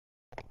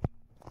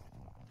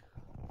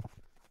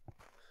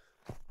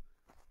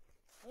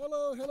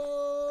Hello,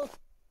 hello.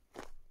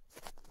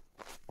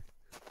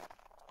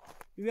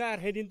 We are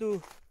heading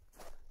to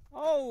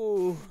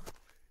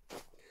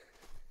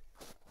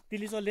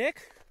Tilicho Lake.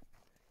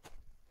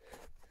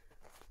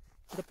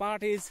 The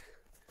part is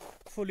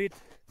full with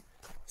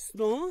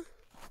snow,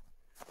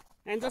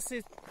 and just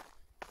it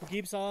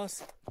gives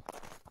us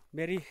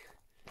very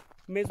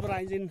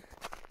mesmerizing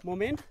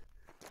moment.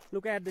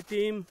 Look at the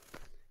team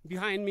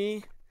behind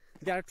me.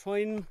 They are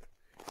throwing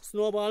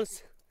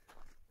snowballs.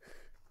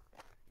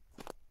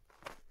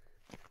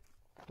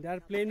 They are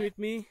playing with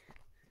me.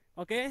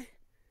 Okay,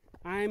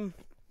 I'm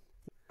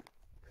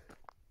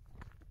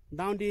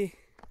down the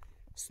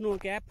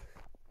snow-capped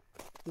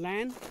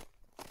land,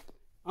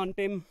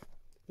 untamed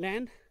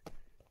land.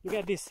 Look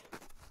at this,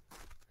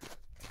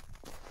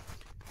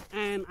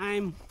 and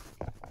I'm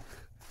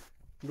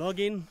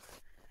vlogging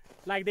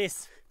like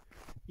this.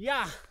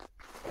 Yeah,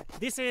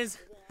 this is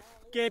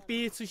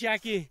KP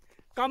Tsushiyaki.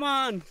 Come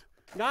on,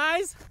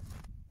 guys,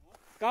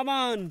 come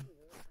on.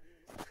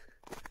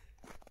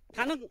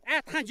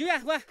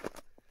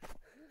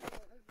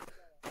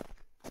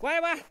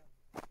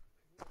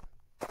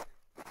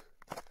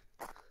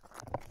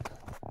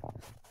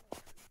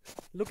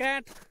 Look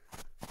at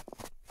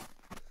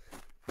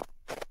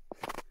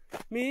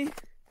me.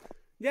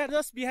 They are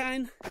just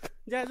behind.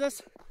 They are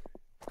just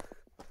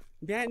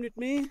behind with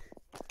me,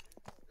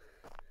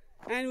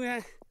 and we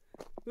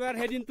are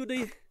heading to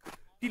the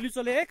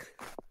Tilicho Lake.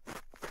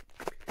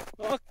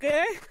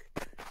 Okay,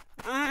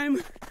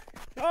 I'm.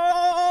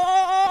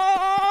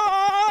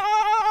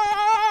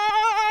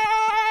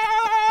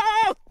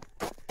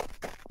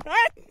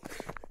 Right.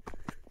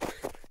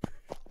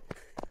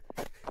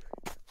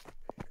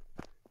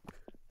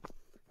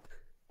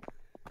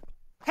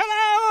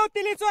 Hello,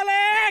 Tilicho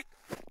Lake.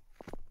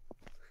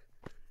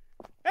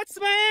 It's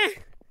me.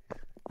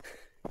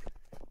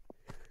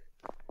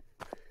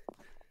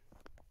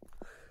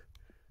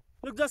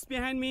 Look just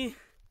behind me.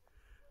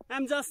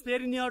 I'm just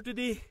very near to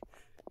the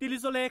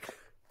Tilicho Lake.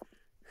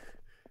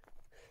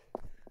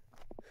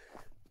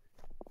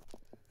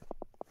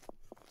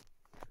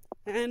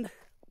 And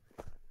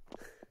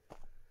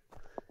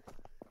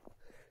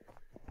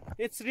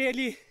it's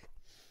really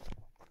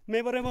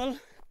memorable.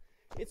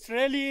 It's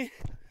really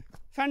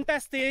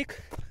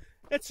fantastic.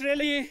 It's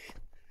really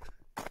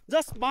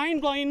just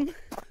mind-blowing.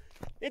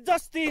 It's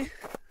just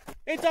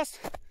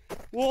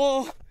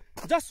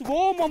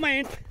wow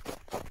moment.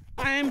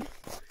 I am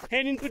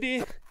heading to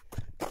the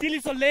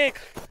Tilicho Lake.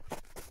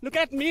 Look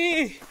at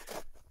me.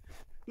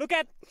 Look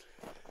at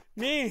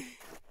me.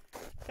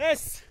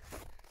 Yes.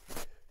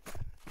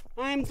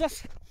 I am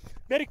just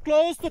very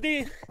close to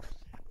the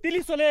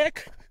Tilicho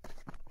Lake.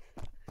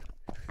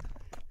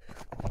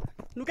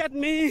 Look at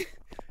me.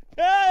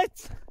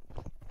 It's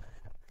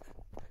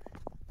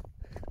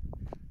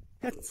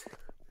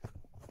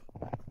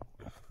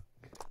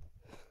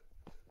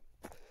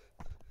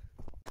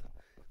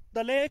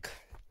the lake,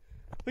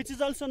 which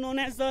is also known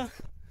as the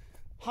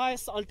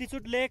highest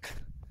altitude lake,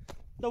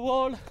 the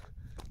world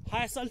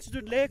highest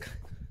altitude lake.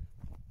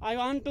 I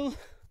want to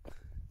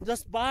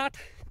just bath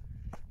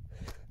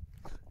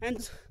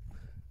and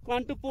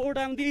want to pour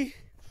down the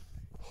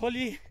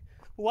holy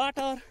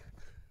water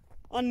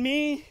on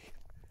me.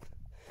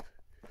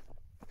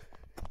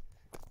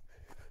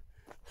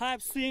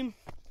 Have swim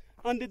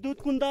on the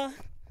Dudkunda.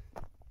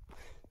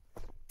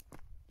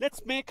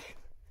 Let's make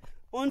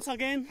once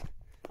again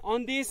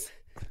on this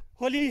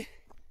holy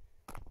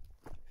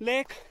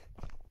lake,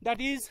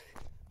 that is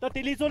the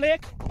Tilicho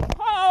Lake.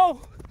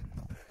 Oh!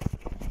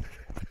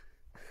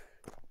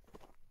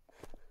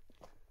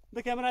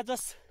 The camera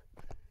just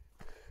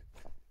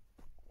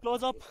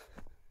close up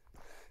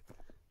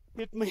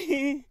with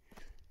me.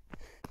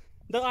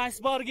 The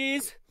iceberg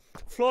is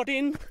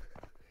floating.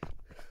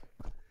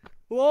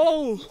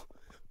 Whoa,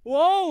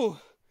 whoa,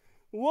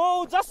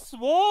 whoa, just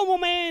whoa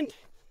moment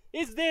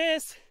is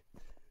this.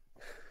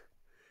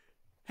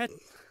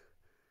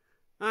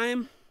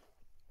 I'm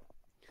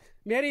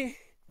very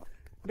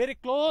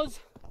close,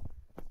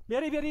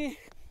 very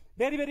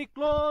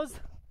close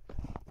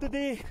to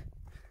the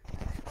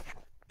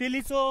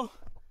Tilicho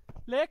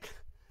Lake.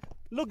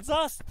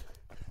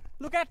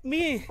 Look at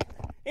me.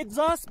 It's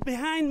just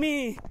behind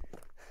me,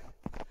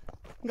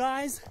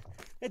 guys.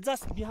 It's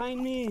just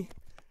behind me.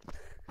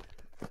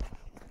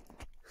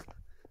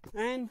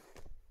 And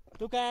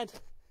look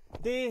at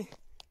the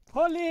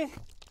holy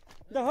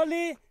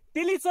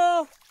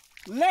Tilicho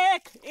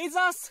Lake is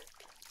us.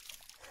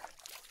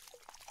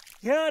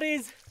 Here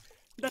is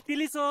the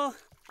Tilicho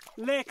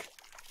Lake.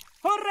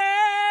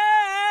 Hooray!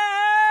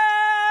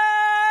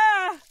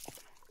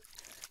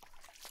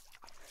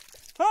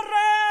 Hooray!